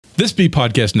This B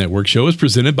Podcast Network show is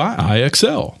presented by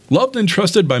IXL. Loved and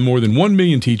trusted by more than 1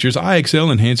 million teachers,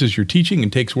 IXL enhances your teaching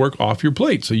and takes work off your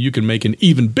plate so you can make an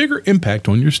even bigger impact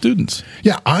on your students.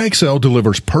 Yeah, IXL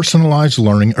delivers personalized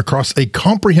learning across a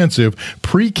comprehensive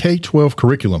pre-K-12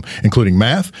 curriculum, including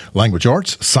math, language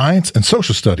arts, science, and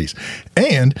social studies,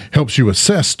 and helps you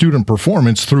assess student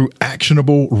performance through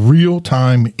actionable,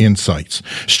 real-time insights.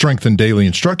 Strengthen daily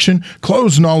instruction,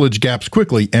 close knowledge gaps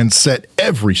quickly, and set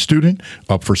every student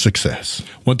up for success.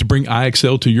 Want to bring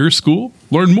IXL to your school?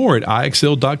 Learn more at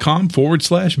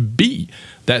IXL.com/B.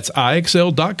 That's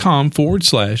IXL.com/BE.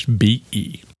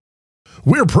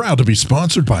 We're proud to be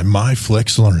sponsored by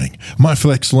MyFlex Learning.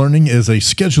 MyFlex Learning is a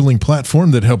scheduling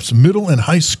platform that helps middle and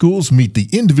high schools meet the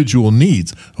individual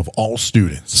needs of all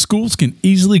students. Schools can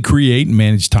easily create and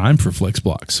manage time for flex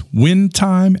blocks, win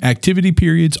time, activity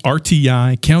periods,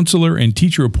 RTI, counselor and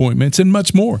teacher appointments, and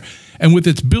much more. And with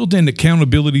its built-in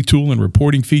accountability tool and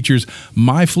reporting features,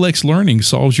 MyFlex Learning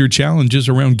solves your challenges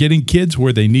around getting kids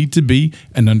where they need to be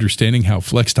and understanding how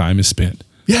flex time is spent.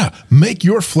 Yeah, make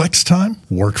your flex time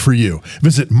work for you.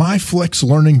 Visit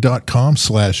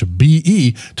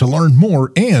myflexlearning.com/BE to learn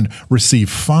more and receive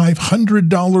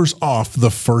 $500 off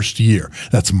the first year.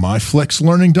 That's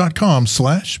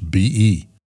myflexlearning.com/BE.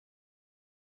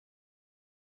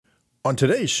 On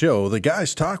today's show, the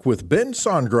guys talk with Ben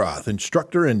Sondgeroth,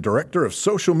 instructor and director of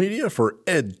social media for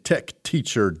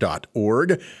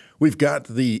edtechteacher.org. We've got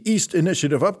the East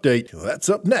Initiative update. That's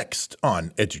up next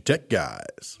on EduTech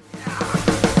Guys.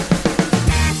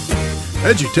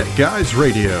 EduTech Guys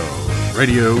Radio,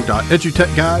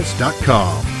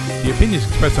 radio.edutechguys.com. The opinions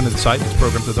expressed on the site and its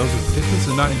programs are those of participants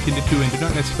and not intended to and do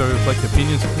not necessarily reflect the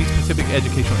opinions of any specific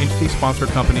educational entity, sponsor,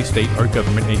 company, state, or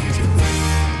government agency.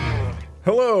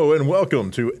 Hello and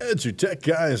welcome to EduTech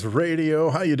Guys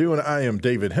Radio. How you doing? I am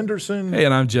David Henderson. Hey,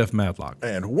 and I'm Jeff Matlock.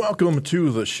 And welcome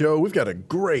to the show. We've got a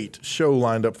great show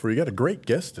lined up for you. Got a great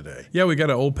guest today. Yeah, we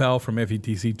got an old pal from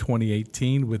FETC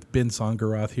 2018 with Ben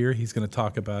Sondgeroth here. He's going to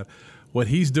talk about what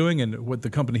he's doing and what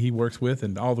the company he works with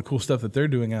and all the cool stuff that they're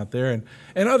doing out there and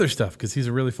other stuff because he's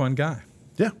a really fun guy.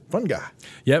 Yeah, fun guy.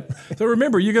 Yep. So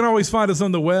remember, you can always find us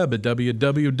on the web at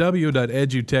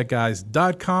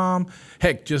www.edutechguys.com.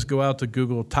 Heck, just go out to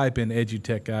Google, type in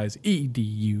EduTech Guys,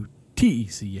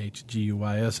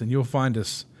 EDUTECHGUYS, and you'll find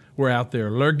us. We're out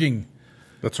there lurking.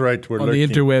 That's right. We're on lurking.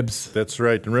 The interwebs. That's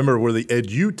right. And remember, we're the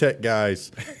EduTech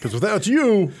Guys because without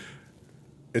you,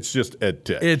 it's just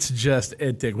EdTech. It's just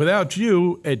EdTech. Without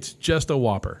you, it's just a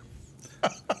Whopper.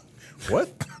 What?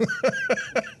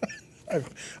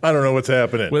 I don't know what's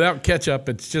happening. Without ketchup,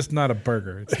 it's just not a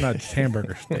burger. It's not just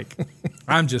hamburger steak.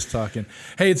 I'm just talking.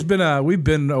 Hey, it's been we've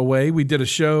been away. We did a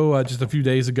show just a few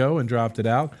days ago and dropped it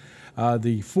out.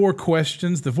 The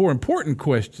 4 important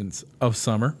questions of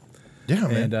summer. Yeah,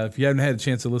 man. And if you haven't had a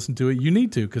chance to listen to it, you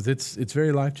need to because it's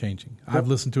very life-changing. Yep. I've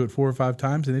listened to it 4 or 5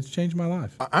 times, and it's changed my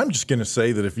life. I'm just going to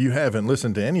say that if you haven't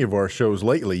listened to any of our shows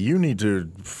lately, you need to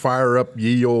fire up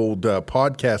ye old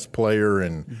podcast player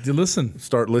and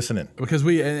start listening. Because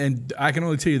and I can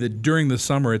only tell you that during the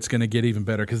summer, it's going to get even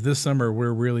better because this summer,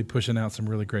 we're really pushing out some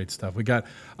really great stuff. We got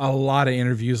a lot of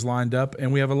interviews lined up,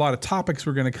 and we have a lot of topics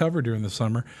we're going to cover during the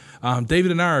summer.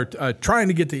 David and I are trying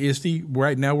to get to ISTE.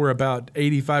 Right now, we're about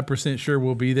 85% sure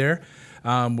we'll be there.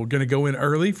 We're going to go in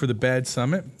early for the Bad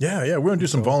Summit. Yeah, we're going to do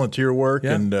some volunteer work.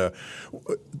 Yeah. And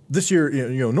this year,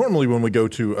 normally when we go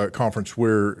to a conference,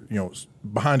 we're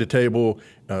behind a table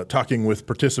talking with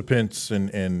participants and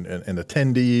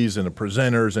attendees and the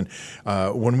presenters. And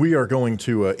when we are going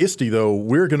to ISTE, though,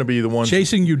 we're going to be the ones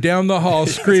chasing you down the hall,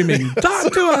 screaming,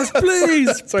 "Talk to us,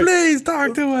 please, right. Please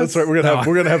talk to us." That's right. We're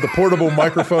going to have the portable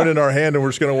microphone in our hand, and we're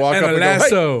just going to walk and up a and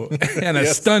lasso go, "Hey." and a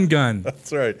stun gun.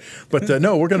 That's right. But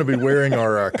no, we're going to be wearing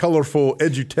our colorful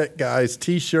EduTech Guys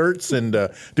T-shirts and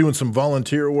doing some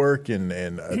volunteer work and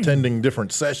attending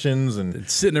different sessions and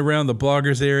sitting around the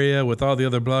bloggers area with all the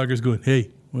other bloggers going,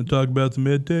 "Hey, want to talk about some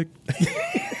ed tech?"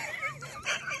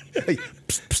 Hey,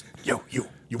 psst, psst, yo, you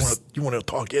want to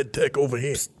talk ed tech over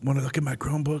here? Want to look at my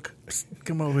Chromebook? Psst,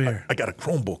 come over here. I got a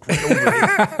Chromebook right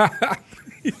over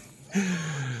here.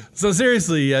 So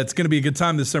seriously, it's going to be a good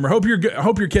time this summer. Hope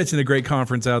you're catching a great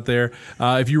conference out there.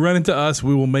 If you run into us,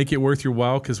 we will make it worth your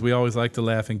while because we always like to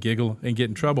laugh and giggle and get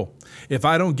in trouble. If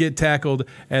I don't get tackled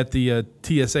at the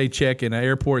TSA check in an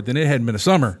airport, then it hadn't been a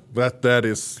summer. That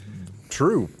is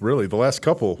true, really. The last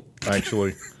couple,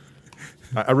 actually.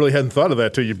 I really hadn't thought of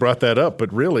that till you brought that up,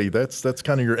 but really, that's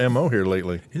kind of your MO here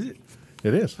lately. Is it?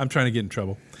 It is. I'm trying to get in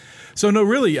trouble. So no,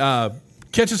 really,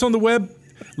 catch us on the web.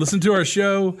 Listen to our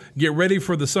show, get ready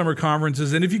for the summer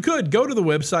conferences, and if you could, go to the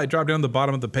website, drop down the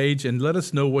bottom of the page, and let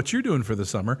us know what you're doing for the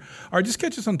summer. Or just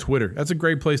catch us on Twitter. That's a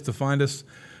great place to find us.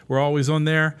 We're always on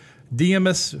there. DM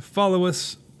us, follow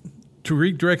us,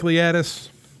 tweet directly at us.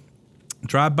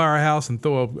 Drive by our house and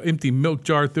throw an empty milk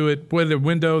jar through it. Put a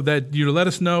window that you let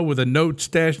us know with a note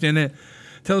stashed in it.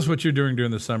 Tell us what you're doing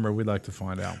during the summer. We'd like to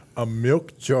find out. A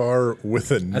milk jar with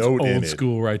a note in it. Old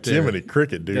school right there. Jiminy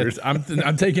Cricket, dude.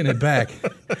 I'm taking it back.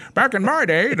 Back in my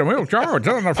day, the milk jar was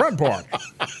on the front porch.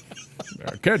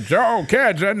 Kids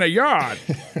in the yard.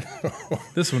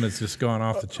 This one is just gone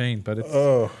off the chain, but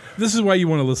this is why you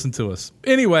want to listen to us.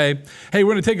 Anyway, hey,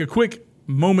 we're going to take a quick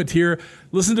moment here,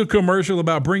 listen to a commercial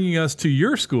about bringing us to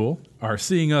your school or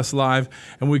seeing us live,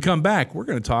 and when we come back, we're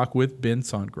going to talk with Ben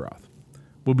Sondgeroth.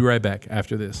 We'll be right back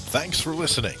after this. Thanks for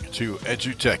listening to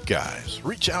EduTech Guys.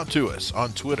 Reach out to us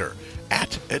on Twitter at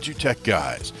EduTech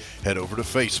Guys. Head over to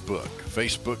Facebook,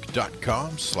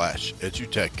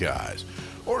 facebook.com/EduTech Guys,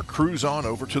 or cruise on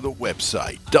over to the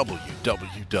website,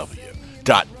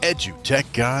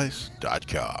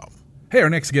 www.edutechguys.com. Hey, our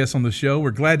next guest on the show,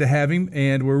 we're glad to have him,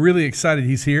 and we're really excited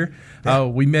he's here. Yeah.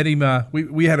 We met him,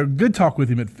 we had a good talk with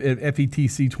him at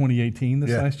FETC 2018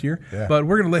 last year, but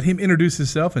we're going to let him introduce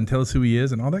himself and tell us who he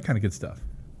is and all that kind of good stuff.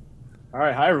 All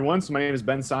right. Hi, everyone. So my name is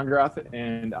Ben Sondgeroth,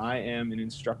 and I am an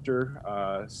instructor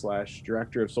 /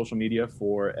 director of social media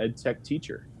for EdTech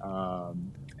Teacher.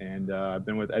 I've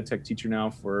been with EdTech Teacher now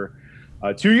for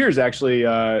 2 years, actually,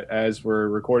 as we're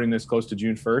recording this close to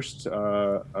June 1st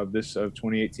of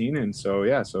 2018. And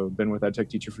so been with EdTech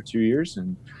Teacher for 2 years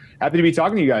and happy to be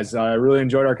talking to you guys. I really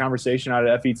enjoyed our conversation out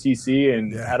at FETC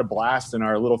and had a blast in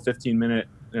our little 15-minute,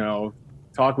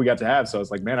 talk we got to have. So I was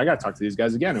like, man, I got to talk to these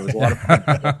guys again. It was a lot of fun.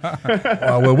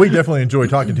 Well, we definitely enjoy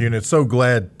talking to you, and we're so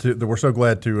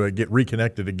glad to get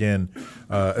reconnected again,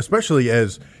 especially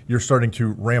as you're starting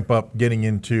to ramp up, getting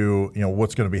into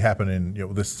what's going to be happening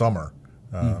this summer.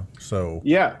 So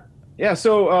a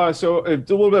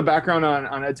little bit of background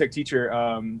on EdTech Teacher.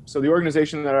 So the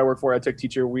organization that I work for, EdTech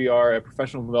Teacher, we are a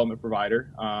professional development provider.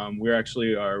 We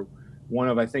actually are one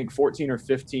of, I think, 14 or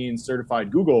 15 certified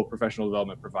Google professional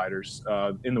development providers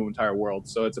in the entire world.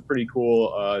 So it's a pretty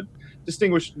cool,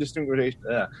 distinguished.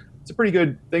 It's a pretty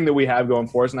good thing that we have going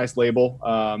for us. Nice label.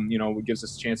 It gives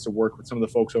us a chance to work with some of the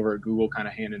folks over at Google, kind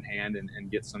of hand in hand,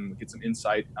 and get some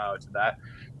insight to that.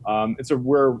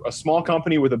 We're a small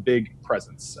company with a big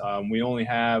presence. We only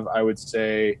have, I would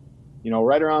say,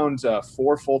 right around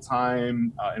 4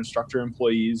 full-time instructor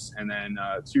employees, and then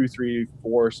 2, 3,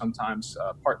 4 sometimes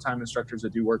part-time instructors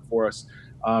that do work for us.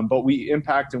 But we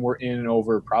impact, and we're in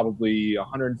over probably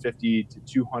 150 to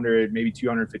 200, maybe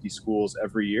 250 schools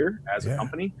every year as a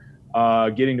company,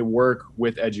 getting to work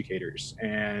with educators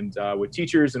and with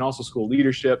teachers and also school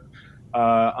leadership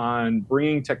on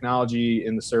bringing technology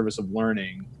in the service of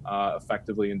learning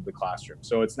effectively into the classroom.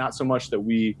 So it's not so much that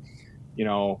we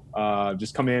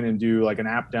just come in and do like an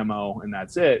app demo and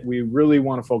that's it. We really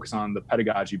want to focus on the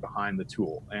pedagogy behind the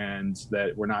tool, and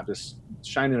that we're not just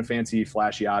shining a fancy,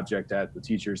 flashy object at the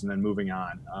teachers and then moving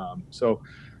on. So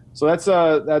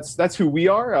that's who we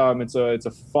are. It's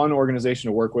a fun organization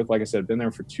to work with. Like I said, been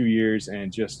there for 2 years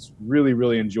and just really,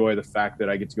 really enjoy the fact that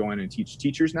I get to go in and teach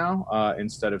teachers now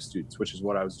instead of students, which is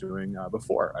what I was doing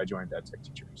before I joined EdTech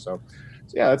Teacher. So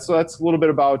that's a little bit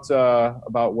about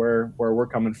where we're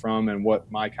coming from and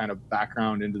what my kind of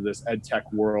background into this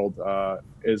EdTech world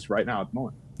is right now at the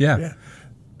moment. Yeah.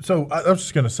 So I was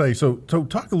just going to say, so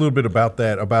talk a little bit about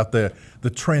that, about the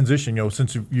transition,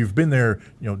 since you've been there,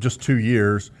 just 2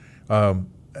 years,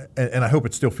 and I hope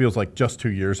it still feels like just 2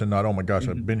 years and not, oh my gosh,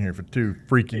 I've been here for 2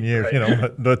 freaking years,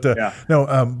 but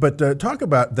talk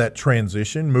about that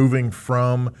transition, moving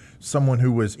from someone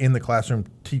who was in the classroom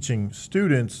teaching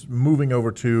students, moving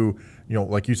over to,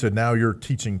 like you said, now you're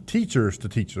teaching teachers to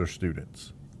teach their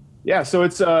students. Yeah, so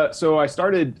it's so I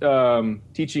started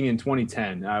teaching in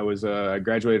 2010. I was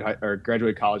graduated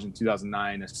college in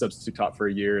 2009. I substitute taught for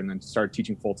a year and then started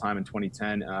teaching full time in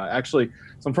 2010. So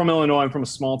I'm from Illinois. I'm from a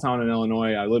small town in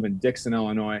Illinois. I live in Dixon,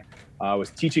 Illinois. I was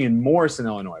teaching in Morrison,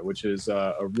 Illinois, which is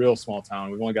a real small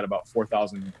town. We've only got about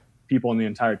 4,000 people in the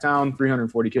entire town,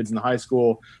 340 kids in the high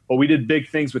school, but we did big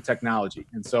things with technology.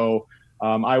 And so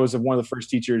I was one of the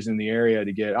first teachers in the area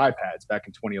to get iPads back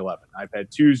in 2011. iPad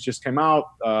 2s just came out.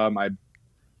 I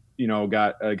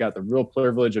got the real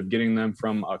privilege of getting them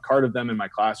from a cart of them in my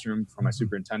classroom from my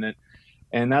superintendent.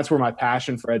 And that's where my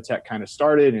passion for EdTech kind of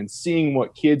started, and seeing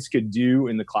what kids could do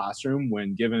in the classroom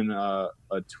when given a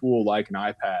tool like an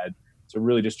iPad to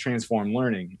really just transform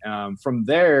learning. From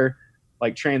there,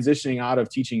 like transitioning out of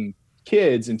teaching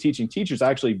kids and teaching teachers, I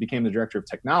actually became the director of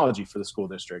technology for the school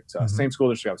district, same school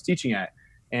district I was teaching at.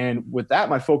 And with that,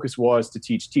 my focus was to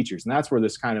teach teachers. And that's where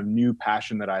this kind of new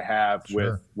passion that I have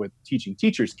with teaching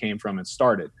teachers came from and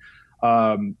started.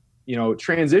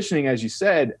 Transitioning, as you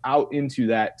said, out into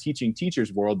that teaching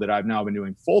teachers world that I've now been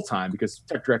doing full time, because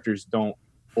tech directors don't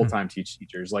full time teach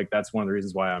teachers. Like, that's one of the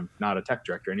reasons why I'm not a tech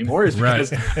director anymore, is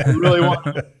because I really want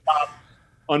to stop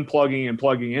unplugging and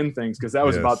plugging in things, because that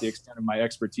was about the extent of my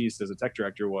expertise as a tech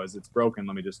director. Was it's broken,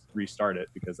 let me just restart it,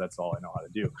 because that's all I know how to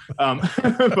do.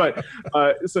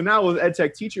 So now with ed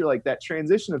tech teacher, like, that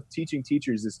transition of teaching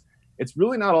teachers it's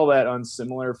really not all that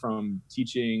unsimilar from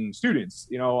teaching students.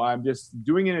 I'm just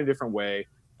doing it in a different way.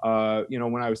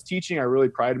 When I was teaching, I really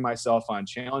prided myself on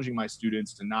challenging my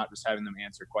students to not just having them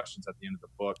answer questions at the end of the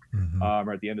book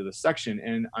or at the end of the section.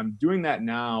 And I'm doing that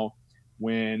now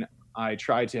when I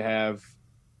try to have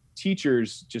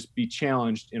teachers just be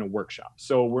challenged in a workshop.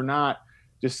 So we're not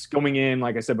just going in,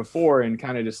 like I said before, and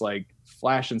kind of just like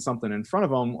flashing something in front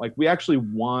of them. Like, we actually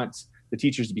want the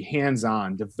teachers to be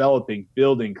hands-on, developing,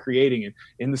 building, creating. And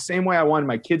in the same way I wanted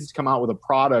my kids to come out with a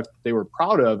product they were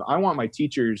proud of, I want my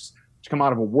teachers to come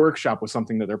out of a workshop with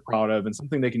something that they're proud of and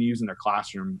something they can use in their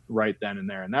classroom right then and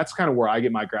there. And that's kind of where I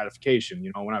get my gratification.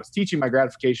 When I was teaching, my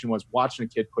gratification was watching a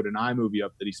kid put an iMovie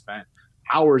up that he spent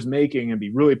hours making and be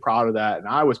really proud of that. And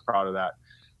I was proud of that.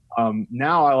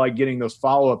 Now I like getting those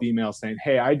follow-up emails saying,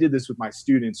 hey, I did this with my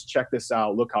students. Check this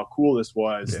out. Look how cool this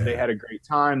was. Yeah. They had a great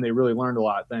time. They really learned a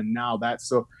lot. Then now that's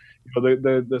so,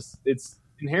 it's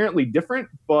inherently different,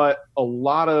 but a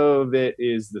lot of it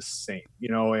is the same,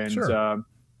 it's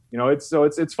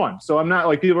fun. So I'm not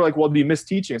like, people are like, well, do you miss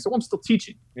teaching? So I'm still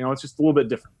teaching, it's just a little bit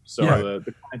different. So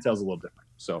the clientele's a little different.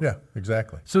 So yeah,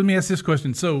 exactly. So let me ask this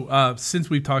question. So since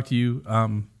we've talked to you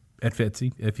at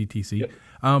FETC, FETC,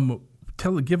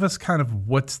 give us kind of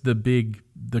what's the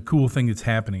cool thing that's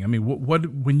happening. I mean,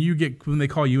 when they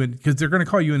call you in, because they're going to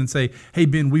call you in and say, hey,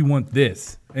 Ben, we want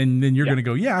this. And then you're going to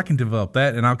go, yeah, I can develop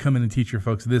that. And I'll come in and teach your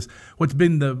folks this. What's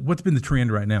been the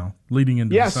trend right now leading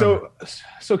into the summer?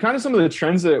 So kind of some of the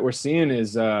trends that we're seeing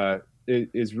is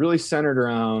really centered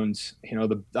around,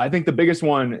 I think the biggest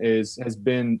one has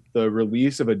been the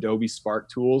release of Adobe Spark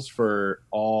tools for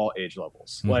all age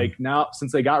levels. Mm-hmm. Like, now,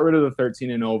 since they got rid of the 13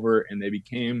 and over and they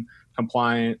became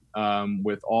compliant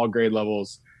with all grade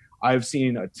levels, I've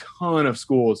seen a ton of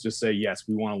schools just say, yes,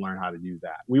 we want to learn how to do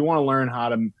that. We want to learn how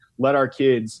to let our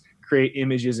kids create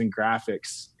images and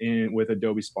graphics with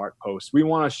Adobe Spark posts. We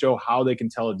want to show how they can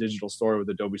tell a digital story with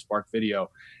Adobe Spark video.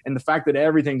 And the fact that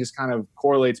everything just kind of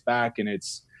correlates back, and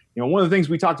it's, one of the things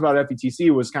we talked about at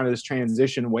FETC was kind of this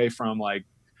transition away from like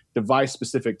device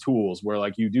specific tools where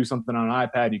like you do something on an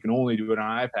iPad, you can only do it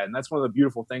on an iPad. And that's one of the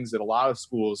beautiful things that a lot of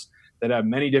schools that have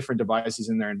many different devices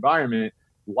in their environment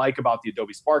like about the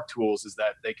Adobe Spark tools is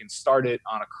that they can start it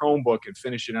on a Chromebook and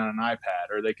finish it on an iPad,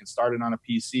 or they can start it on a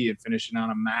PC and finish it on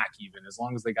a Mac, even as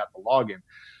long as they got the login.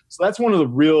 So that's one of the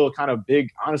real kind of big,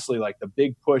 honestly, like the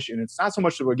big push. And it's not so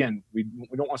much that, again, we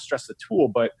don't want to stress the tool,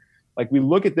 but like we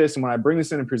look at this, and when I bring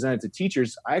this in and present it to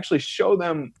teachers, I actually show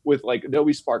them with like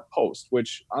Adobe Spark Post,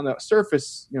 which on the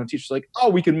surface, teachers are like, oh,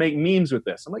 we can make memes with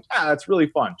this. I'm like, yeah, that's really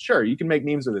fun. Sure, you can make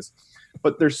memes with this.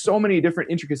 But there's so many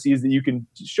different intricacies that you can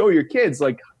show your kids,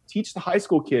 like teach the high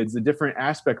school kids the different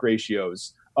aspect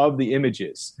ratios of the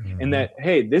images. Mm-hmm. And that,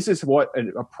 hey, this is what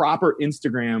a proper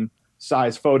Instagram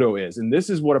size photo is. And this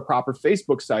is what a proper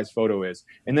Facebook size photo is.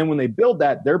 And then when they build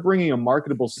that, they're bringing a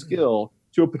marketable skill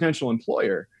to a potential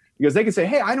employer. Because they can say,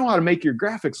 hey, I know how to make your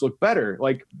graphics look better.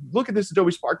 Like, look at this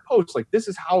Adobe Spark post. Like, this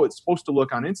is how it's supposed to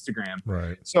look on Instagram.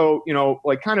 Right. So,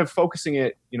 like kind of focusing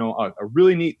it, a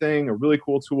really neat thing, a really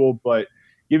cool tool, but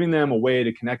giving them a way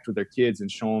to connect with their kids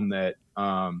and show them that,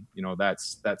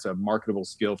 that's a marketable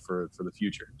skill for the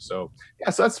future. So, yeah,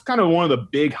 so that's kind of one of the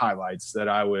big highlights that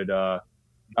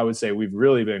I would say we've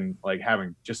really been like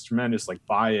having just tremendous like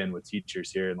buy-in with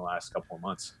teachers here in the last couple of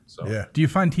months. So yeah. Do you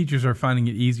find teachers are finding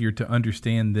it easier to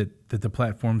understand that the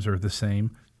platforms are the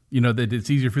same? That it's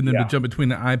easier for them to jump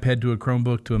between an iPad to a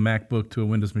Chromebook to a MacBook to a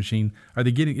Windows machine. Is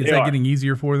that getting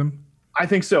easier for them? I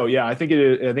think so. Yeah, I think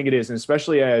it is. And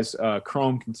especially as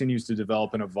Chrome continues to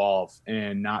develop and evolve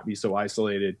and not be so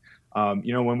isolated.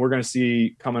 When we're going to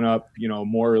see coming up,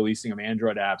 more releasing of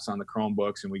Android apps on the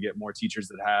Chromebooks, and we get more teachers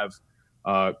that have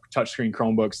touchscreen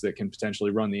Chromebooks that can potentially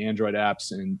run the Android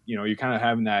apps, and you're kind of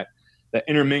having that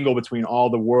intermingle between all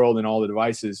the world and all the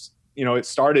devices. It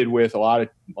started with a lot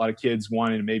of kids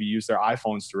wanting to maybe use their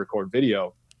iPhones to record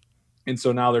video, and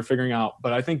so now they're figuring out.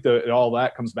 But I think all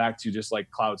that comes back to just like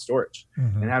cloud storage,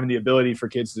 mm-hmm. and having the ability for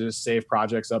kids to just save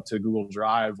projects up to Google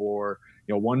Drive or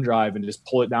OneDrive and just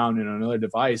pull it down in another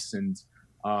device. And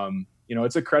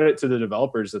It's a credit to the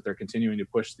developers that they're continuing to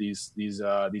push these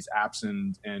apps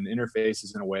and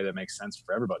interfaces in a way that makes sense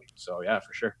for everybody. So yeah,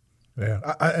 for sure. Yeah,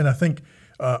 I think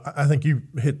you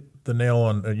hit the nail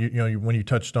on when you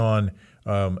touched on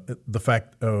the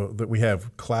fact that we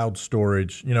have cloud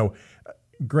storage.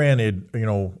 Granted,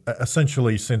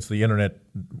 essentially since the internet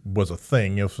was a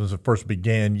thing, since it first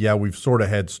began, we've sort of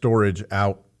had storage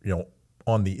out,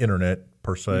 on the internet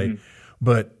per se, mm-hmm.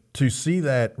 But to see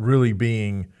that really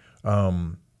being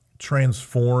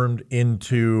transformed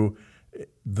into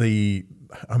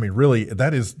really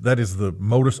that is the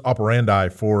modus operandi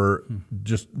for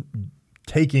just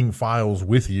taking files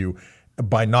with you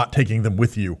by not taking them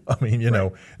with you.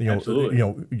 You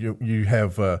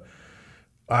have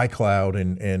iCloud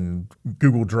and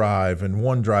Google Drive and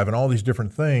OneDrive and all these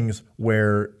different things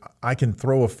where I can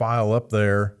throw a file up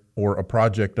there or a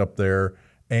project up there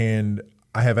and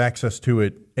I have access to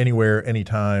it anywhere,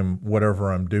 anytime,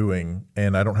 whatever I'm doing.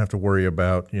 And I don't have to worry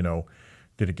about,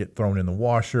 did it get thrown in the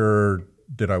washer?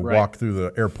 Did I walk through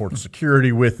the airport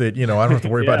security with it? I don't have to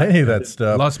worry about any of that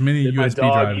stuff. Lost many USB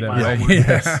drive that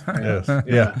way.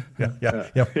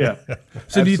 Yeah.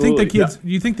 So do you think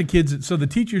the kids, so the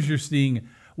teachers you're seeing,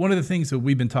 one of the things that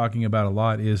we've been talking about a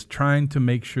lot is trying to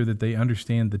make sure that they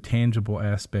understand the tangible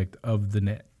aspect of the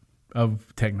net,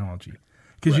 of technology.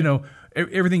 Because,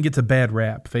 everything gets a bad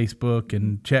rap, Facebook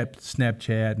and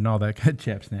Snapchat and all that,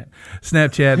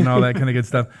 Snapchat and all that kind of good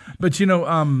stuff. But,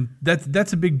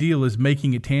 that's a big deal, is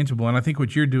making it tangible. And I think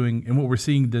what you're doing and what we're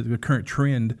seeing, the current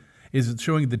trend, is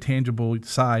showing the tangible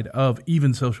side of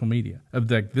even social media, of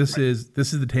like, this is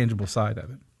the tangible side of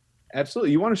it.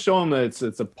 Absolutely. You want to show them that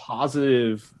it's a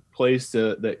positive place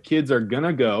that kids are going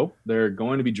to go. They're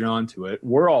going to be drawn to it.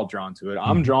 We're all drawn to it.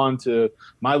 I'm drawn to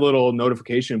my little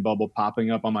notification bubble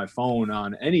popping up on my phone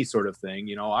on any sort of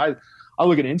thing. I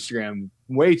look at Instagram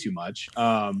way too much,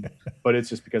 but it's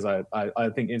just because I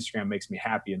think Instagram makes me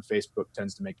happy and Facebook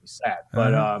tends to make me sad.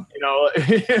 But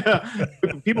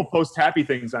people post happy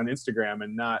things on Instagram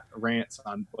and not rants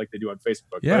on like they do on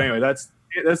Facebook. Yeah. But anyway, that's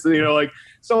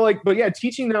but yeah,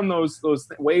 teaching them those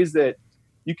ways that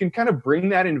you can kind of bring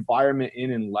that environment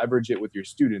in and leverage it with your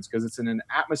students because it's in an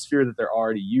atmosphere that they're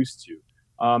already used to.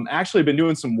 Actually, I've been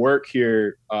doing some work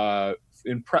here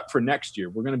in prep for next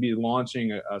year. We're going to be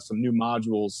launching some new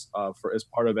modules as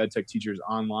part of EdTech Teachers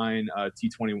online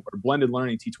T20 or blended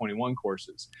learning T21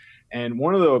 courses. And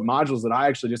one of the modules that I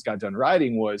actually just got done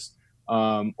writing was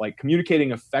like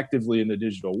communicating effectively in the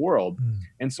digital world.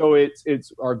 And so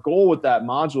it's our goal with that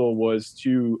module was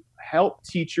to help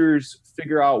teachers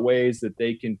figure out ways that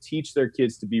they can teach their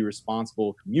kids to be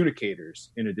responsible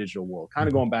communicators in a digital world, kind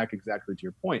of going back exactly to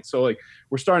your point. So like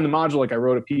we're starting the module, like I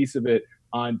wrote a piece of it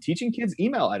on teaching kids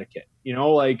email etiquette,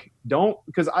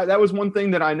 because that was one thing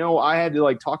that I know I had to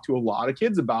like talk to a lot of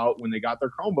kids about when they got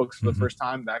their Chromebooks for the first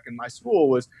time back in my school.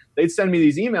 Was they'd send me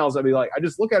these emails. I'd be like, I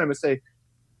just look at them and say,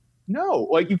 no,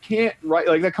 like you can't write,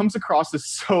 like that comes across as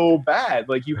so bad.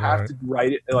 Like you have to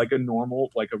write it like a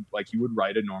normal, like you would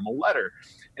write a normal letter.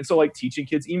 And so like teaching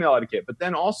kids email etiquette, but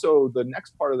then also the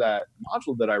next part of that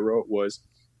module that I wrote was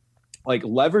like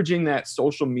leveraging that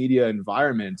social media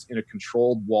environment in a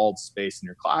controlled walled space in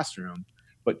your classroom,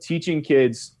 but teaching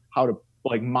kids how to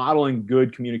like modeling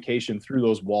good communication through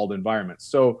those walled environments.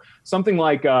 So something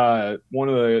like one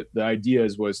of the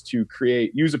ideas was to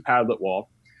use a Padlet wall,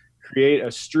 create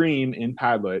a stream in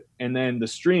Padlet, and then the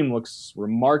stream looks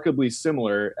remarkably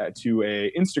similar to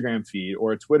a Instagram feed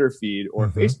or a Twitter feed or a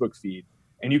Facebook feed.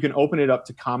 And you can open it up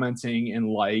to commenting and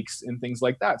likes and things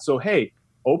like that. So, hey,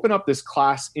 open up this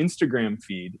class Instagram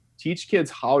feed, teach kids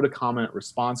how to comment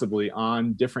responsibly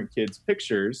on different kids'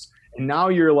 pictures. And now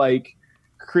you're like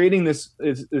creating this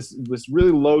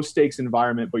really low stakes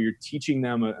environment, but you're teaching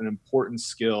them an important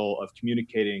skill of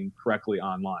communicating correctly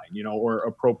online, or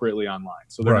appropriately online.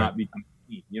 So they're not becoming,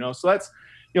 so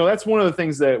that's one of the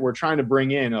things that we're trying to bring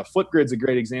in. Flipgrid's a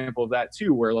great example of that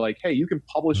too, where like, hey, you can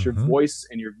publish your voice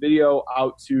and your video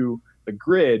out to the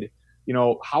grid.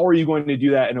 How are you going to do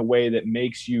that in a way that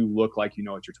makes you look like you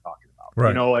know what you're talking about?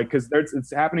 Right. Because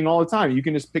it's happening all the time. You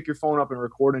can just pick your phone up and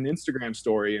record an Instagram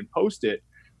story and post it.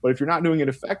 But if you're not doing it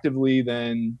effectively,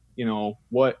 then, you're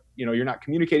not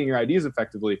communicating your ideas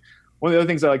effectively. One of the other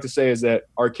things I like to say is that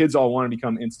our kids all want to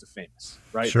become Insta famous,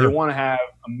 right? Sure. They want to have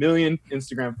 1 million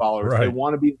Instagram followers. Right. They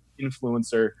want to be an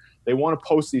influencer. They want to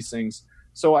post these things.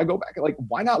 So I go back, like,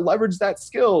 why not leverage that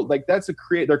skill? Like they're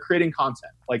creating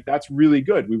content. Like that's really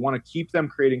good. We want to keep them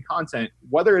creating content,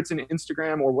 whether it's in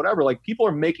Instagram or whatever. Like people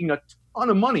are making a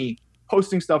ton of money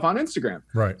posting stuff on Instagram.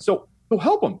 Right. So So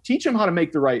help them, teach them how to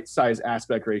make the right size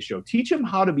aspect ratio, teach them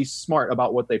how to be smart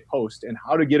about what they post and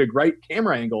how to get a great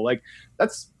camera angle. Like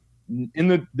that's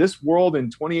in this world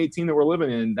in 2018 that we're living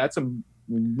in, that's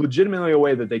legitimately a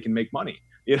way that they can make money.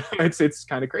 You know, it's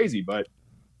kind of crazy, but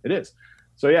it is.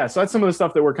 So yeah, so that's some of the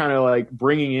stuff that we're kind of like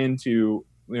bringing into,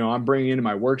 I'm bringing into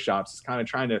my workshops. It's kind of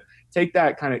trying to take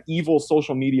that kind of evil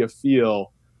social media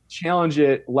feel, challenge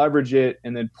it, leverage it,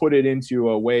 and then put it into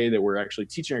a way that we're actually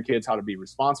teaching our kids how to be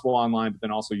responsible online, but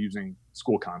then also using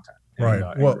school content. Right.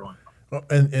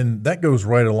 And that goes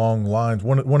right along lines.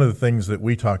 One of the things that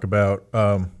we talk about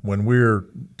when we're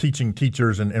teaching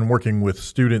teachers and working with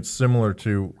students similar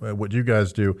to what you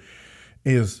guys do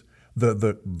is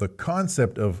the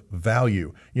concept of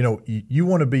value. You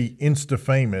want to be Insta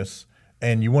famous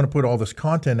and you want to put all this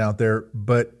content out there,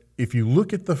 but if you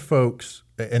look at the folks,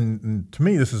 and to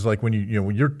me, this is like when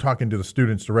when you're talking to the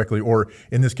students directly, or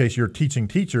in this case, you're teaching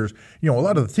teachers. A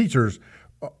lot of the teachers,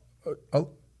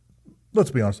 let's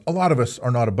be honest, a lot of us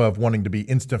are not above wanting to be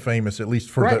Insta famous, at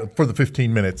least for the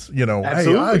 15 minutes. Hey,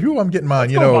 I'm getting mine.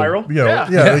 Viral.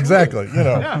 Yeah, exactly.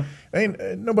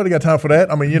 Ain't nobody got time for that.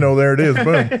 I mean, there it is.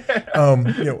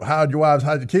 Boom. Hide your wives,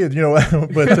 hide your kids.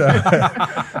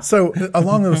 But so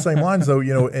along those same lines, though,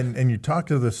 and you talk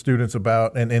to the students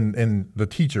about and the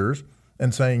teachers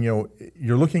and saying,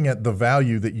 you're looking at the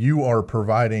value that you are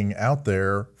providing out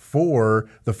there for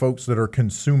the folks that are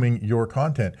consuming your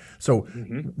content. So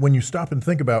when you stop and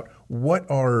think about what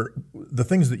are the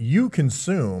things that you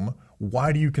consume,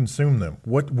 why do you consume them?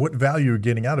 What value you're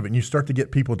getting out of it? And you start to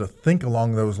get people to think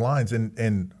along those lines,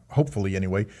 and hopefully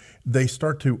anyway, they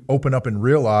start to open up and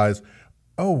realize,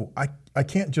 oh, I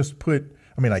can't just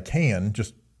I can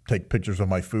just take pictures of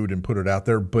my food and put it out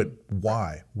there, but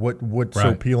why? What's so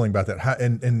appealing about that? How,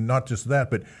 and not just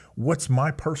that, but what's my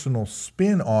personal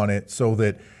spin on it so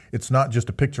that it's not just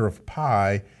a picture of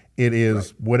pie, it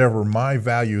is whatever my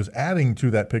value is adding to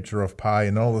that picture of pie,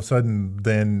 and all of a sudden,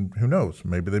 then who knows?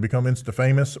 Maybe they become Insta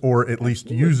famous, or at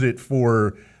least use it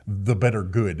for the better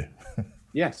good.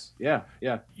 Yes. Yeah.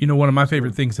 One of my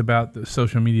favorite things about the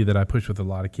social media that I push with a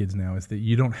lot of kids now is that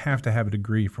you don't have to have a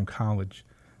degree from college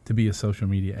to be a social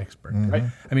media expert. Right.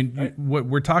 I mean, what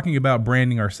we're talking about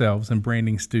branding ourselves and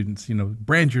branding students.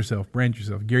 Brand yourself.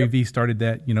 Gary Vee started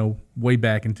that, way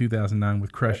back in 2009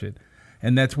 with Crush It.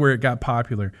 And that's where it got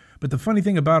popular. But the funny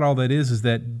thing about all that is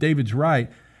that David's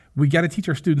right. We got to teach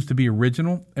our students to be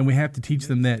original, and we have to teach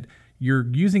them that you're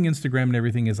using Instagram and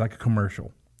everything is like a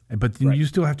commercial. But then you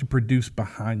still have to produce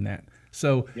behind that.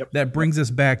 So that brings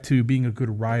us back to being a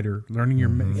good writer, learning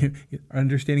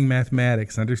understanding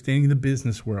mathematics, understanding the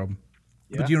business world.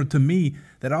 Yeah. But, to me,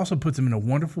 that also puts them in a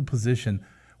wonderful position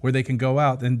where they can go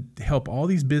out and help all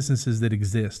these businesses that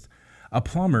exist. A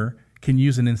plumber can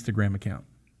use an Instagram account.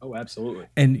 Oh, absolutely.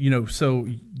 And, so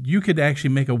you could actually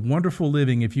make a wonderful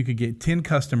living if you could get 10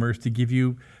 customers to give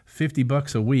you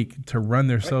 $50 a week to run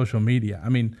their social media. I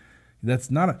mean,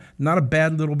 that's not a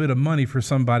bad little bit of money for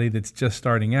somebody that's just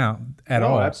starting out at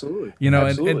all. Absolutely.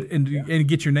 Absolutely. And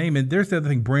get your name. And there's the other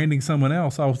thing, branding someone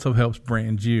else also helps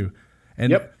brand you.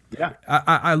 And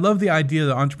I love the idea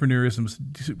that entrepreneurism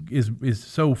is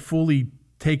so fully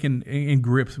taken in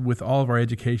grips with all of our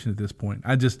education at this point.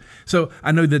 I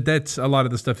know that's a lot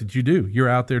of the stuff that you do. You're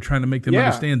out there trying to make them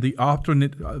understand the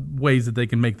alternate ways that they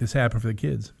can make this happen for the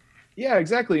kids. Yeah,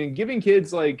 exactly. And giving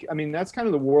kids that's kind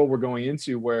of the world we're going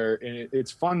into, where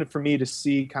it's fun for me to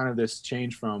see kind of this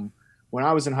change from when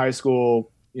I was in high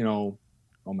school,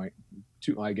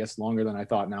 I guess longer than I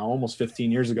thought now, almost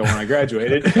 15 years ago when I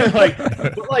graduated.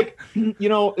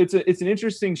 It's an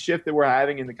interesting shift that we're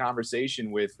having in the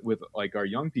conversation with our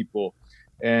young people,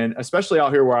 and especially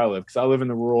out here where I live, because I live in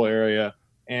the rural area.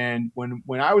 And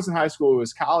when I was in high school, it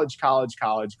was college,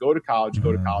 go to college,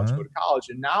 go to college.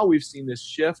 And now we've seen this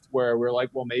shift where we're like,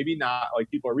 well, maybe not. Like,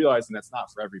 people are realizing that's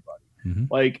not for everybody.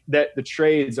 Like, that the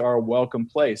trades are a welcome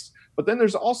place. But then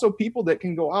there's also people that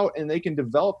can go out and they can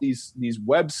develop these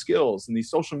web skills and these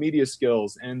social media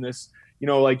skills. And this,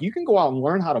 you can go out and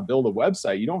learn how to build a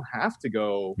website. You don't have to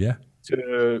go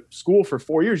to school for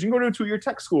 4 years. You can go to a 2-year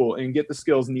tech school and get the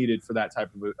skills needed for that type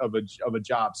of a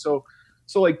job. So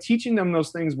teaching them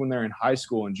those things when they're in high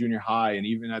school and junior high, and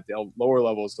even at the lower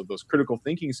levels, of those critical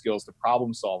thinking skills to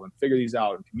problem solve and figure these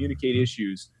out and communicate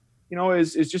issues,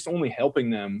 is just only helping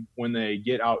them when they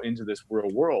get out into this real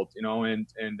world, and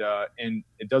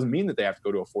it doesn't mean that they have to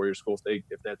go to a 4-year school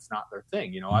if that's not their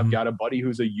thing. I've got a buddy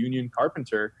who's a union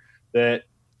carpenter that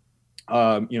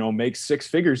makes six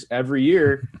figures every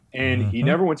year, and he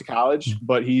never went to college,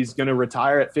 but he's going to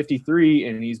retire at 53,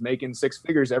 and he's making six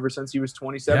figures ever since he was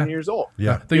 27 years old.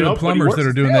 Yeah. Think of the plumbers that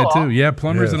are doing that too. Yeah.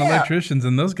 Plumbers and electricians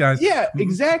and those guys. Yeah,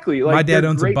 exactly. Like, my dad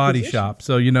owns a body shop.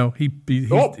 So,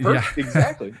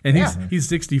 exactly. And he's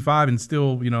 65 and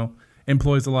still,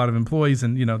 employs a lot of employees,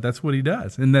 and, that's what he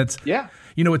does. And that's,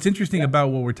 what's interesting about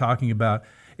what we're talking about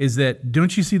is that,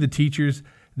 don't you see the teachers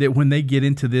that when they get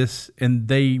into this and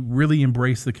they really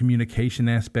embrace the communication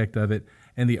aspect of it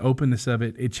and the openness of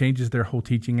it, it changes their whole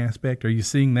teaching aspect? Are you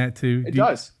seeing that too? It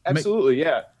does. Absolutely.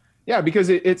 Yeah. Yeah.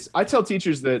 Because I tell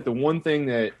teachers that the one thing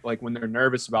that, like, when they're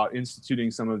nervous about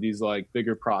instituting some of these like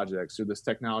bigger projects or this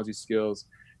technology skills,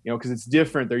 because it's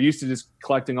different. They're used to just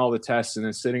collecting all the tests and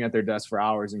then sitting at their desk for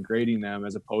hours and grading them,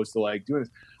 as opposed to like doing this.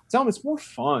 Tell them it's more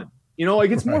fun.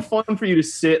 It's more fun for you to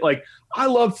sit. Like, I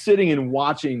love sitting and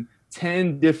watching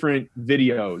 10 different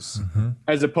videos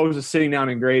as opposed to sitting down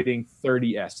and grading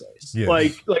 30 essays. Yeah.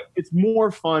 Like it's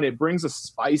more fun. It brings a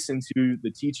spice into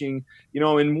the teaching,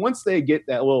 and once they get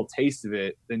that little taste of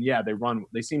it, then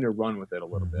they seem to run with it a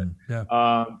little bit.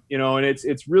 Yeah. And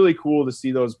it's really cool to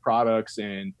see those products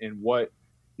and what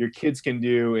your kids can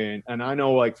do. And I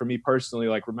know, like, for me personally,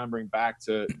 like, remembering back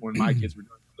to when my kids were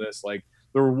doing this, like,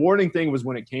 the rewarding thing was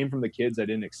when it came from the kids I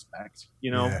didn't expect,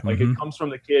 it comes from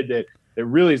the kid that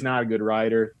really is not a good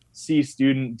writer, C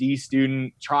student, D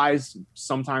student, tries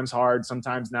sometimes hard,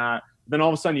 sometimes not. Then all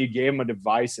of a sudden you gave him a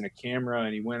device and a camera,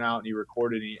 and he went out and he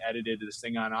recorded and he edited this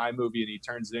thing on iMovie, and he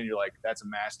turns it in. You're like, that's a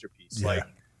masterpiece. Yeah. Like,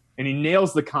 and he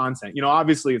nails the content.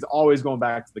 Obviously it's always going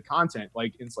back to the content.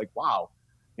 Like, it's like, wow.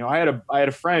 I had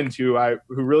a friend who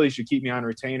really should keep me on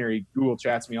retainer. He Google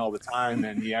chats me all the time,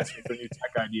 and he asks me for new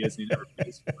tech ideas, and he never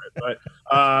pays for it. But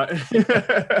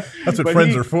that's what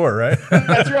friends are for, right?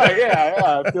 That's right.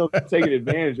 Yeah. I feel taken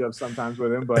advantage of sometimes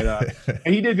with him, but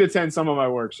and he did attend some of my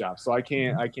workshops, so I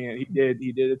can't. He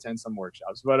did attend some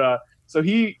workshops, but so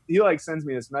he like sends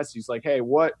me this message. He's like, hey,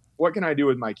 what can I do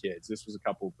with my kids? This was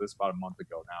about a month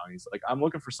ago now, and he's like, I'm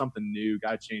looking for something new.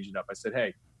 Got to change it up. I said,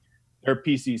 hey. They're a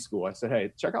PC school. I said,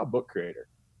 hey, check out Book Creator.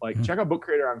 Like, check out Book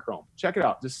Creator on Chrome. Check it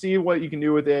out. Just see what you can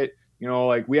do with it.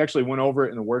 Like, we actually went over it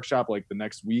in the workshop, like, the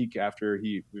next week after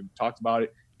we talked about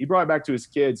it. He brought it back to his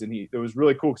kids, and it was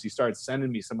really cool because he started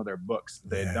sending me some of their books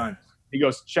that they had done. He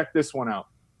goes, check this one out.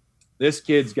 This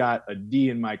kid's got a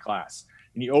D in my class.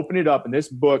 And he opened it up, and this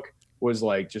book was,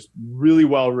 like, just really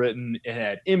well written. It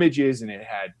had images, and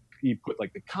he put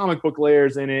like the comic book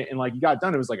layers in it, and like, he got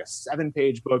done. It was like a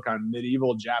 7-page book on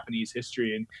medieval Japanese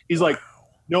history. And he's like,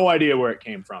 no idea where it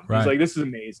came from. Right. He's like, this is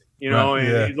amazing,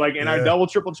 and he's like, and I double,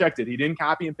 triple checked it. He didn't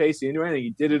copy and paste. He didn't do anything. He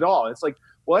did it all. It's like,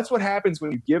 well, that's what happens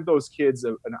when you give those kids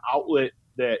an outlet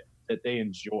that they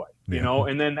enjoy,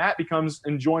 and then that becomes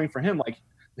enjoying for him. Like,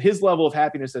 his level of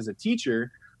happiness as a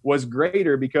teacher was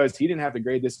greater because he didn't have to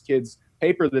grade this kid's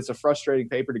paper that's a frustrating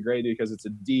paper to grade because it's a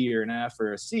D or an F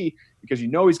or a C, because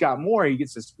he's got more. He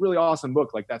gets this really awesome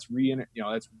book. Like, that's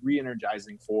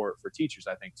re-energizing for teachers,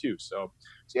 I think, too. So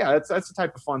yeah, that's the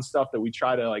type of fun stuff that we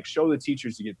try to, like, show the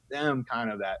teachers to get them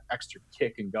kind of that extra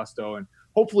kick and gusto, and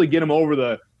hopefully get them over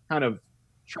the kind of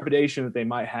trepidation that they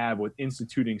might have with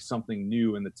instituting something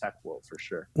new in the tech world, for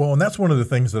sure. Well, and that's one of the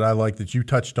things that I like that you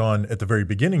touched on at the very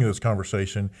beginning of this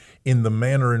conversation, in the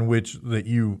manner in which that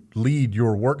you lead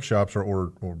your workshops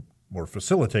or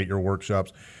facilitate your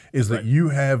workshops, is that you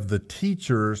have the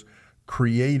teachers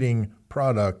creating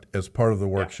product as part of the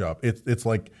workshop. It's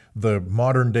like the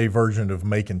modern day version of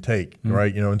make and take,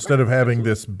 right? Instead of having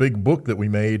this big book that we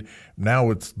made, now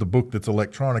it's the book that's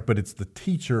electronic, but it's the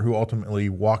teacher who ultimately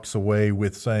walks away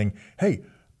with saying, hey,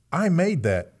 I made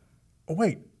that. Oh,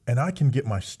 wait, and I can get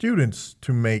my students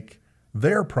to make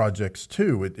their projects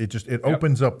too. It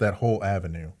opens up that whole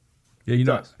avenue.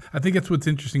 Yeah, I think that's what's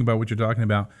interesting about what you're talking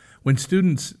about. When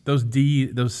students, those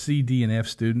C, D, and F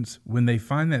students, when they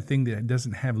find that thing that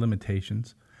doesn't have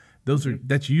limitations,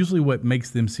 that's usually what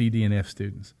makes them C, D, and F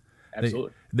students.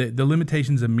 Absolutely. The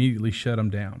limitations immediately shut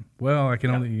them down. Well, I can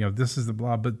only, this is the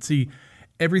blah. But see,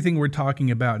 everything we're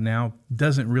talking about now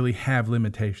doesn't really have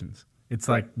limitations. It's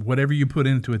like whatever you put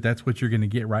into it, that's what you're going to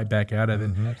get right back out of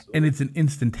it. And it's an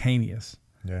instantaneous.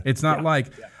 Yeah. It's not like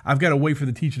I've got to wait for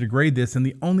the teacher to grade this, and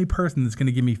the only person that's going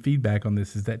to give me feedback on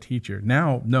this is that teacher.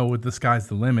 Now, no, the sky's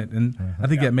the limit, and I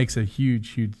think that makes a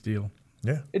huge, huge deal.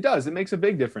 Yeah, it does. It makes a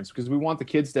big difference because we want the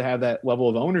kids to have that level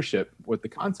of ownership with the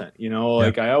content.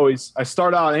 Like I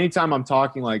start out anytime I'm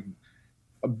talking like,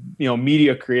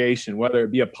 media creation, whether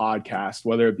it be a podcast,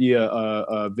 whether it be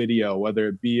a video, whether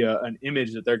it be an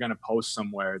image that they're going to post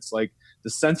somewhere. It's like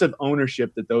the sense of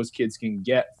ownership that those kids can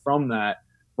get from that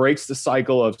breaks the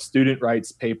cycle of student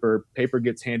writes paper, paper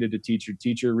gets handed to teacher,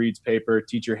 teacher reads paper,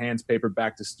 teacher hands paper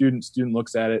back to student, student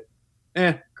looks at it,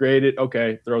 grade it,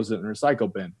 okay, throws it in the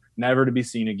recycle bin, never to be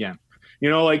seen again. You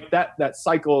know, like that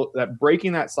cycle, that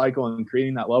breaking that cycle and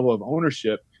creating that level of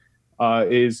ownership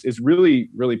is really,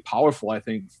 really powerful, I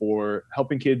think, for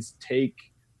helping kids take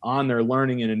on their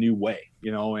learning in a new way,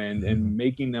 you know, and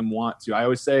making them want to. I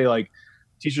always say, like,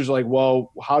 teachers are like,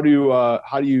 well, how do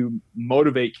you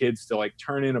motivate kids to like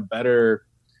turn in a better,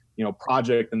 you know,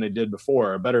 project than they did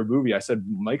before, a better movie? I said,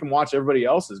 make them watch everybody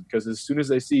else's, because as soon as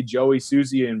they see Joey,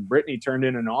 Susie, and Brittany turned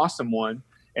in an awesome one,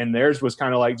 and theirs was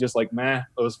kind of like just like, meh,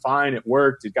 it was fine, it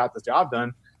worked, it got the job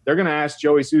done, they're going to ask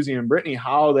Joey, Susie, and Brittany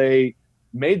how they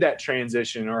made that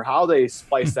transition, or how they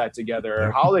spliced that together,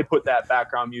 or how they put that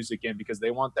background music in, because they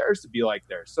want theirs to be like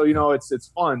theirs. So, you know, it's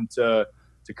fun to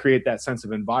create that sense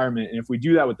of environment. And if we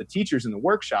do that with the teachers in the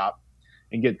workshop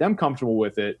and get them comfortable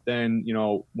with it, then, you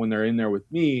know, when they're in there with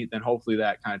me, then hopefully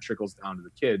that kind of trickles down to the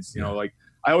kids. You know, like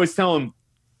I always tell them,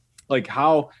 like,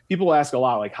 how people ask a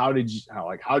lot, like, how did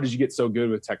you get so good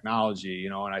with technology? You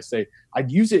know, and I say,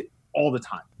 I'd use it all the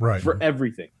time, for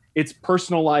everything. It's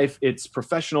personal life, it's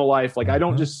professional life. Like, I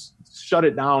don't just shut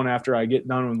it down after I get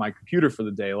done with my computer for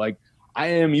the day. Like, I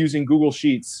am using Google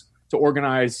Sheets to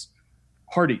organize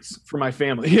parties for my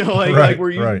family. You know, like we're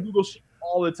using Google Sheets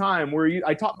all the time.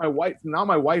 I taught my wife. Now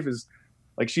my wife is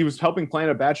like, she was helping plan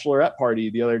a bachelorette party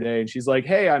the other day, and she's like,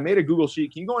 hey, I made a Google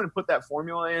Sheet. Can you go in and put that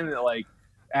formula in? And it like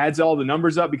adds all the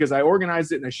numbers up, because I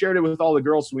organized it and I shared it with all the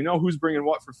girls, so we know who's bringing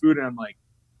what for food. And I'm like,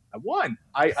 I won.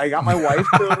 I got my wife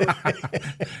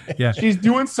to, she's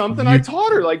doing something I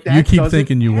taught her. Like, that you keep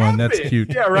thinking you won. That's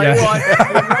cute. Yeah, right. Yeah. Well,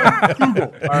 I won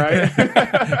Google. All right.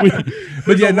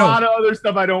 But a lot of other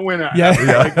stuff I don't win at.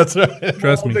 That's right.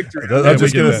 Trust me. I was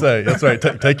just gonna say, that's right.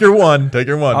 Take your one. Take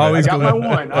your one. Always got my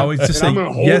one. Always just say, I'm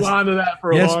gonna hold on to that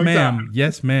for a long time.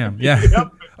 Yes, ma'am. Yeah. Yep.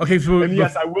 Okay. So, and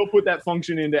yes, I will put that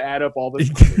function in to add up all this.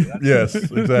 Yes,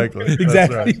 exactly.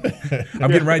 Exactly. Right.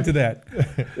 I'm getting right to that.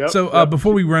 Yep. So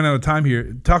before we run out of time here,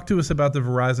 talk to us about the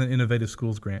Verizon Innovative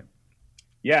Schools Grant.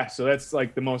 Yeah, so that's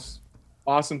like the most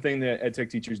awesome thing that EdTech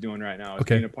teachers doing right now is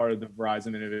being a part of the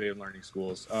Verizon Innovative Learning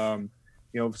Schools.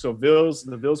 You know, so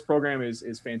the VILS program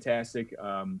is fantastic.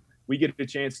 We get a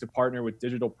chance to partner with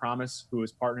Digital Promise, who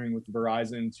is partnering with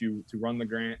Verizon to run the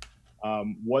grant.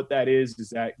 What that is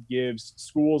that gives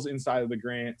schools inside of the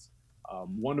grant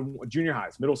one-to-one, junior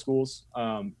highs, middle schools,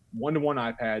 one-to-one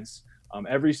iPads.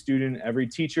 Every student, every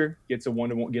teacher gets an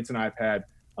iPad.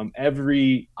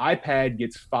 Every iPad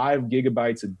gets 5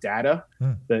 gigabytes of data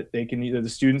that they can, either the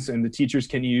students and the teachers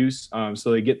can use.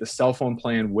 So they get the cell phone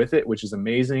plan with it, which is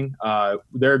amazing.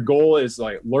 Their goal is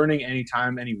like learning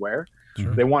anytime, anywhere.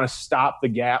 Sure. They want to stop the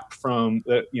gap from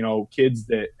the, you know, kids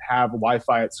that have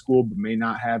Wi-Fi at school but may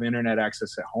not have internet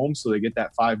access at home. So they get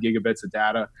that 5 gigabits of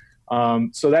data.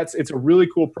 So it's a really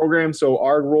cool program. So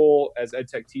our role as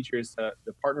EdTech teachers is to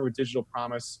partner with Digital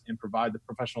Promise and provide the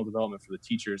professional development for the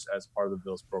teachers as part of the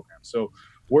VILS program. So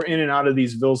we're in and out of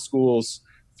these VILS schools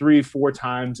 3-4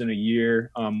 times in a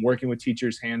year, working with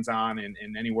teachers hands-on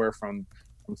in anywhere from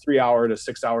 3-hour to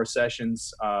 6-hour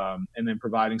sessions, and then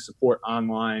providing support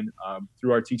online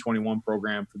through our T21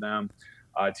 program for them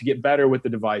to get better with the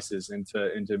devices and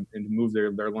to move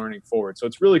their learning forward. So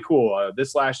it's really cool.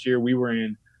 This last year we were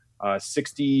in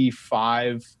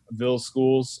 65 VILS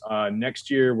schools.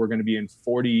 Next year, we're going to be in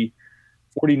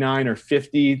 49 or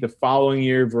 50. The following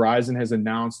year, Verizon has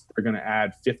announced they're going to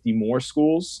add 50 more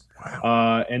schools.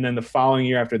 Wow. And then the following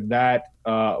year after that,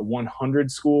 100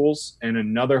 schools and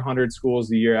another 100 schools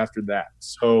the year after that.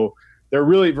 So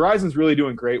Verizon's really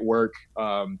doing great work,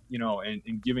 you know,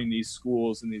 and giving these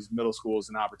schools and these middle schools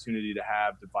an opportunity to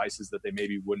have devices that they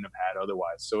maybe wouldn't have had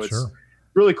otherwise. So it's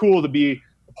really cool to be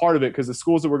part of it, because the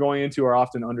schools that we're going into are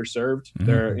often underserved.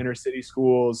 They're inner city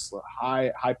schools,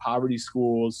 high poverty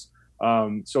schools.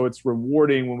 So it's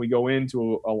rewarding when we go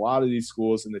into a lot of these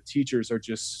schools and the teachers are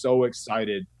just so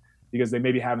excited because they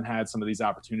maybe haven't had some of these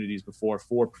opportunities before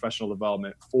for professional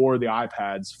development, for the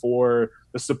iPads, for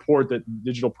the support that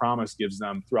Digital Promise gives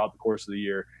them throughout the course of the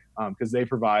year, because they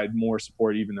provide more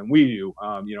support even than we do,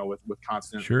 you know, with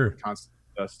constant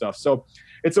stuff. So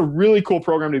it's a really cool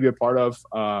program to be a part of.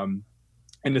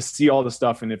 And to see all the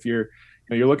stuff. And if you're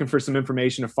looking for some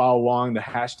information to follow along, the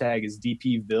hashtag is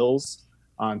DPVILS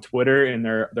on Twitter, and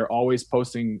they're always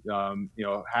posting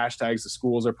hashtags. The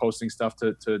schools are posting stuff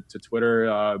to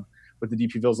Twitter with the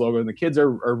DPVILS logo, and the kids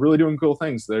are really doing cool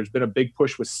things. There's been a big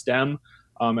push with STEM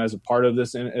as a part of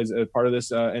this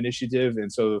initiative,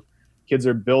 and so kids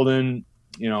are building.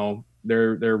 You know,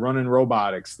 they're running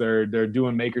robotics. They're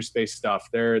doing makerspace stuff.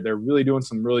 They're really doing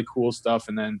some really cool stuff,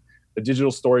 and then the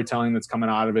digital storytelling that's coming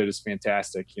out of it is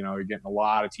fantastic. You know, you're getting a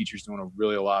lot of teachers doing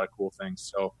a lot of cool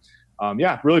things. So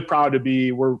really proud to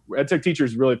be, EdTech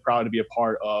Teachers really proud to be a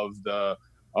part of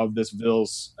this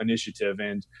VILS initiative.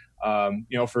 And,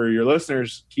 for your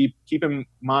listeners, keep in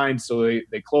mind, so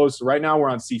they close. So right now we're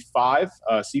on C5.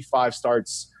 C5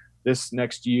 starts this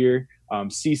next year.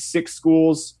 C6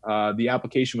 schools, the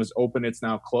application was open. It's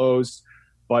now closed.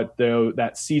 But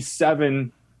that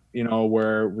C7,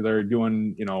 where they're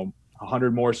doing,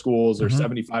 100 more schools or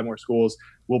 75 more schools,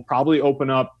 will probably open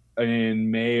up in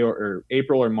May or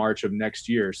April or March of next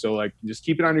year. So just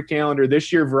keep it on your calendar.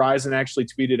 This year, Verizon actually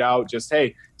tweeted out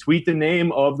hey, tweet the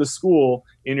name of the school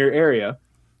in your area,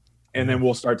 and then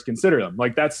we'll start to consider them. I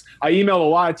emailed a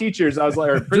lot of teachers. I was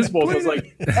or principals. I was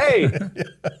like, hey,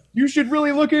 you should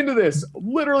really look into this.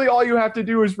 Literally all you have to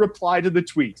do is reply to the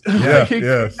tweet. Yeah,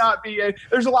 could not be,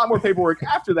 there's a lot more paperwork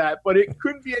after that, but it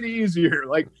couldn't be any easier.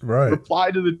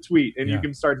 Reply to the tweet and you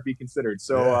can start to be considered.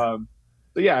 So,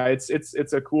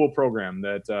 it's a cool program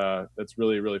that's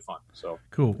really, really fun. So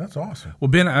cool. That's awesome. Well,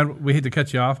 Ben, we hate to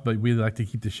cut you off, but we like to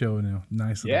keep the show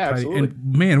nice. Yeah, absolutely.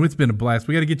 And man, it's been a blast.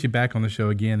 We got to get you back on the show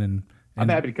again. And I'm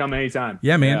happy to come anytime.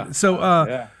 Yeah, man. Yeah. So,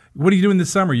 what are you doing this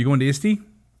summer? You going to ISTE?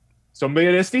 So I'll be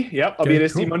at ISTE. Yep, I'll be at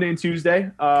ISTE cool. Monday and Tuesday.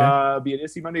 I'll be at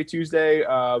ISTE Monday, Tuesday.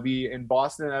 I'll be in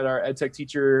Boston at our EdTech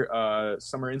Teacher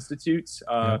Summer Institute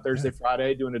Thursday,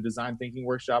 Friday, doing a design thinking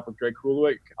workshop with Greg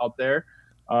Kulowick out there.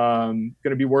 Going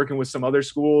to be working with some other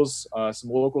schools, some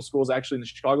local schools actually in the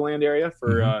Chicagoland area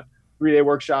for a 3-day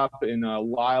workshop in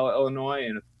Lisle, Illinois,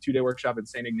 and a 2-day workshop in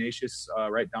St. Ignatius,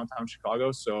 right downtown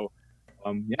Chicago. So,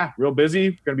 real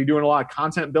busy. Going to be doing a lot of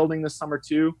content building this summer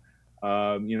too.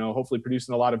 Hopefully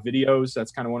producing a lot of videos.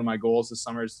 That's kind of one of my goals this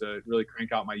summer is to really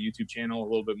crank out my YouTube channel a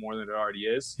little bit more than it already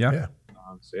is. Yeah.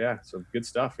 So good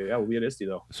stuff. Yeah, we'll be at ISTE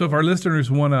though. So if our listeners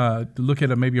want to look at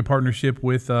maybe a partnership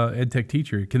with EdTech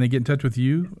Teacher, can they get in touch with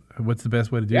you? What's the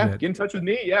best way to do that? Yeah, get in touch with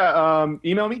me. Yeah,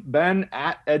 email me,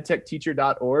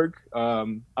 ben@edtechteacher.org.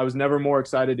 I was never more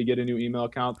excited to get a new email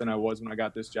account than I was when I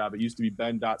got this job. It used to be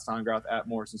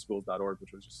ben.sondgeroth@morrisonschools.org,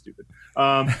 which was just stupid.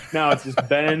 Now it's just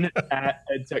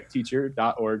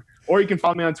ben@edtechteacher.org. Or you can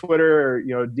follow me on Twitter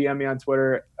or DM me on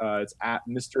Twitter. It's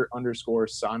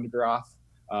 @Mr_Sondgeroth.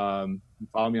 You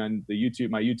can follow me on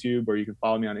my YouTube, or you can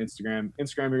follow me on Instagram.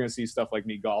 Instagram, you're going to see stuff like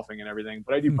me golfing and everything,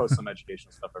 but I do post some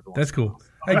educational stuff every once in a while. That's cool.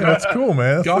 Hey, that's cool,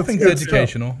 man. Golfing's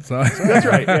educational. So. That's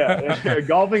right. Yeah.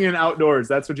 Golfing and outdoors.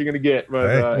 That's what you're going to get.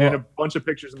 But, and a bunch of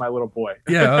pictures of my little boy.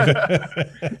 Yeah.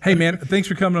 Hey, man, thanks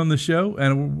for coming on the show.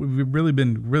 And we've really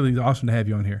been really awesome to have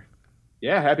you on here.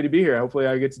 Yeah. Happy to be here. Hopefully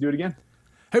I get to do it again.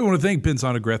 Hey, I want to thank Ben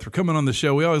Sondgeroth for coming on the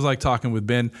show. We always like talking with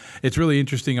Ben. It's really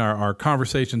interesting. Our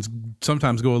conversations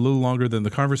sometimes go a little longer than the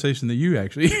conversation that you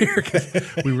actually hear because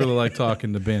we really like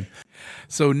talking to Ben.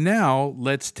 So now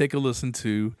let's take a listen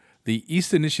to the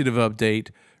East Initiative update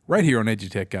right here on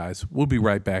EduTech Guys. We'll be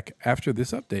right back after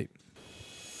this update.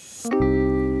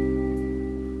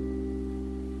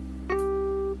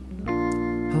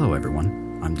 Hello,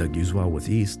 everyone. I'm Doug Uswell with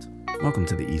East. Welcome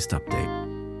to the East Update.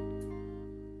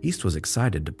 East was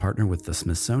excited to partner with the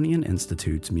Smithsonian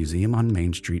Institute's Museum on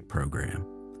Main Street program.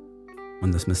 When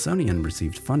the Smithsonian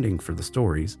received funding for the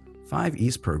stories, 5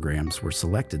 East programs were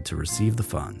selected to receive the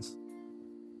funds.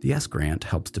 The S grant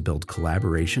helps to build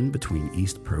collaboration between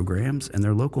East programs and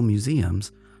their local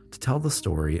museums to tell the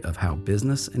story of how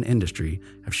business and industry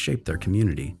have shaped their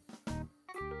community.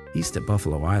 East at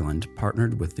Buffalo Island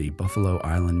partnered with the Buffalo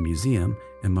Island Museum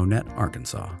in Monette,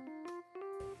 Arkansas.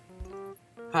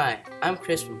 Hi, I'm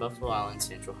Chris from Buffalo Island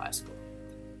Central High School.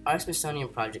 Our Smithsonian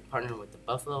project partnered with the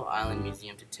Buffalo Island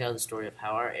Museum to tell the story of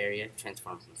how our area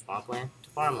transformed from swampland to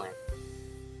farmland.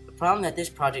 The problem that this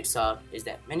project solved is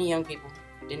that many young people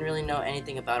didn't really know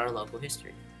anything about our local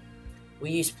history.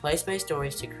 We used place-based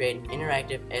stories to create an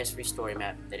interactive S4E story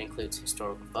map that includes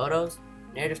historical photos,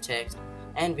 narrative text,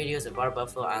 and videos of our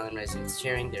Buffalo Island residents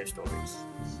sharing their stories.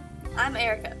 I'm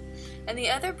Erica, and the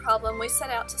other problem we set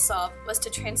out to solve was to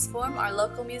transform our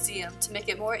local museum to make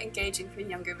it more engaging for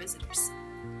younger visitors.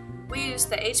 We used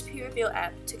the HP Reveal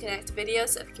app to connect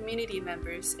videos of community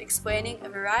members explaining a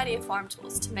variety of farm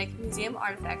tools to make museum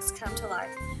artifacts come to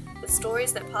life with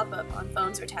stories that pop up on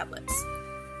phones or tablets.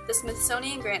 The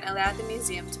Smithsonian grant allowed the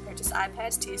museum to purchase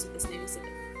iPads to use with this new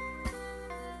exhibit.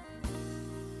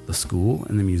 The school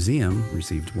and the museum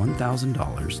received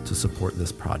 $1,000 to support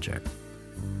this project.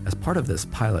 As part of this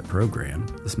pilot program,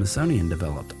 the Smithsonian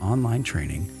developed online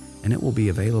training, and it will be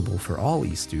available for all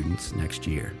East students next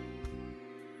year.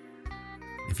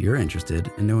 If you're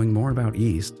interested in knowing more about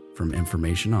East, from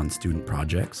information on student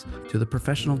projects to the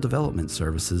professional development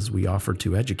services we offer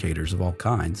to educators of all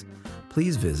kinds,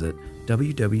 please visit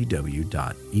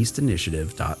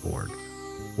www.eastinitiative.org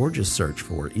or just search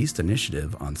for East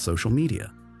Initiative on social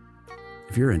media.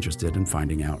 If you're interested in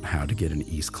finding out how to get an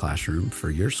East classroom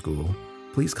for your school,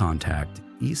 please contact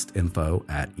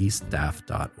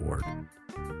eastinfo@eaststaff.org.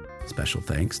 Special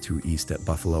thanks to East at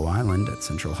Buffalo Island at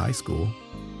Central High School.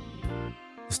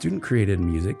 The student-created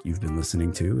music you've been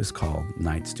listening to is called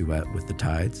Night's Duet with the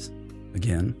Tides.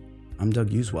 Again, I'm Doug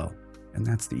Uswell, and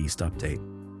that's the East Update.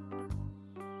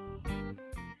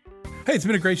 Hey, it's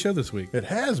been a great show this week. It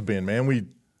has been, man. We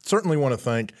certainly want to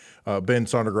thank Ben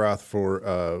Sondgeroth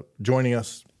for joining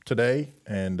us today,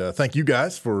 and thank you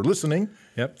guys for listening.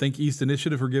 Yep. Thank East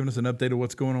Initiative for giving us an update of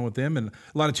what's going on with them, and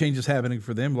a lot of changes happening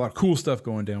for them, a lot of cool stuff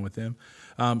going down with them.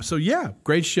 So, yeah,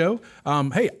 great show.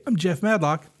 Hey, I'm Jeff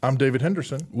Madlock. I'm David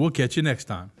Henderson. We'll catch you next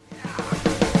time.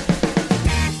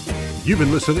 You've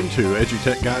been listening to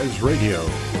EduTech Guys Radio,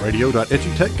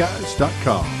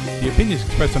 radio.edutechguys.com. The opinions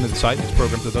expressed on the site and its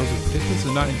programs are those of participants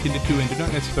and not intended to and do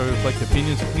not necessarily reflect the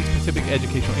opinions of any specific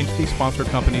educational entity, sponsor,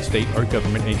 company, state, or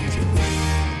government agency.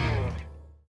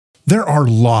 There are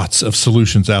lots of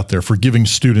solutions out there for giving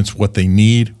students what they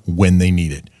need when they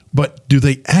need it. But do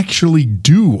they actually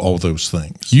do all those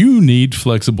things? You need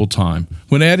flexible time.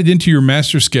 When added into your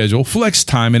master schedule, Flex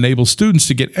Time enables students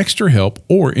to get extra help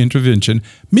or intervention,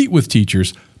 meet with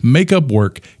teachers, make up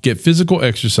work, get physical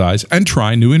exercise, and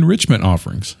try new enrichment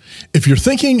offerings. If you're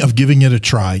thinking of giving it a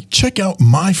try, check out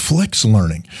My Flex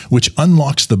Learning, which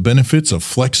unlocks the benefits of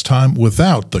flex time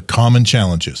without the common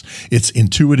challenges. Its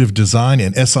intuitive design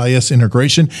and SIS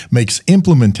integration makes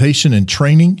implementation and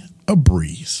training a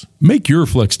breeze. Make your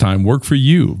flex time work for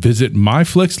you. Visit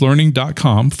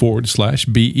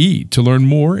myflexlearning.com/BE to learn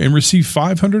more and receive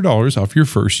 $500 off your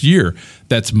first year.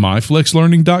 That's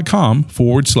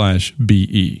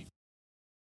myflexlearning.com/BE.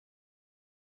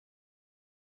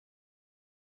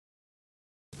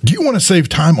 Do you want to save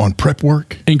time on prep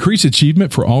work? Increase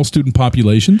achievement for all student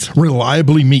populations?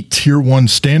 Reliably meet Tier 1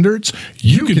 standards?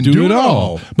 You can do it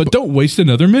all. But don't waste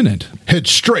another minute. Head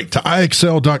straight to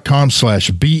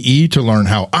IXL.com/BE to learn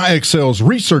how IXL's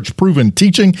research-proven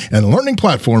teaching and learning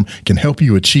platform can help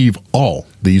you achieve all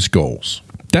these goals.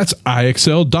 That's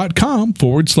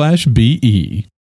IXL.com/BE.